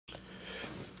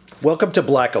Welcome to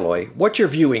Blackalloy. What you're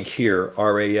viewing here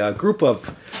are a group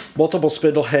of multiple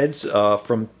spindle heads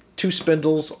from 2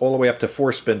 spindles all the way up to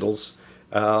 4 spindles.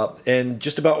 And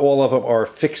just about all of them are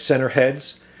fixed center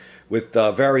heads with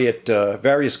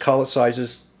various collet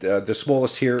sizes. The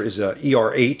smallest here is a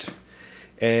ER8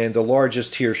 and the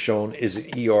largest here shown is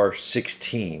an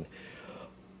ER16.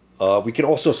 We can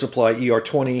also supply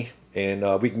ER20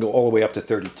 and we can go all the way up to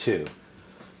 32.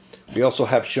 We also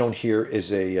have shown here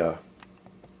is a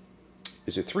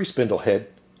 3 spindle head,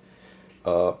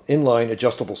 inline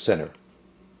adjustable center.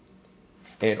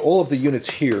 And all of the units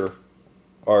here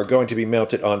are going to be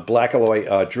mounted on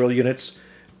Blackalloy drill units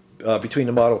between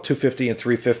the model 250 and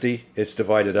 350. It's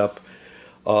divided up.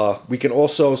 We can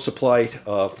also supply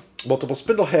multiple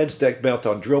spindle heads that mount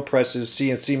on drill presses,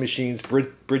 CNC machines,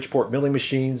 Bridgeport milling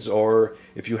machines, or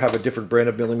if you have a different brand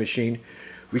of milling machine,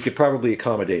 we could probably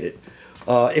accommodate it.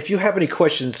 If you have any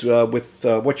questions with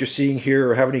what you're seeing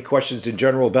here, or have any questions in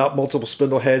general about multiple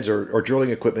spindle heads or drilling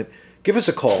equipment, give us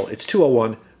a call. It's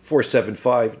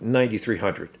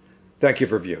 201-475-9300. Thank you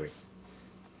for viewing.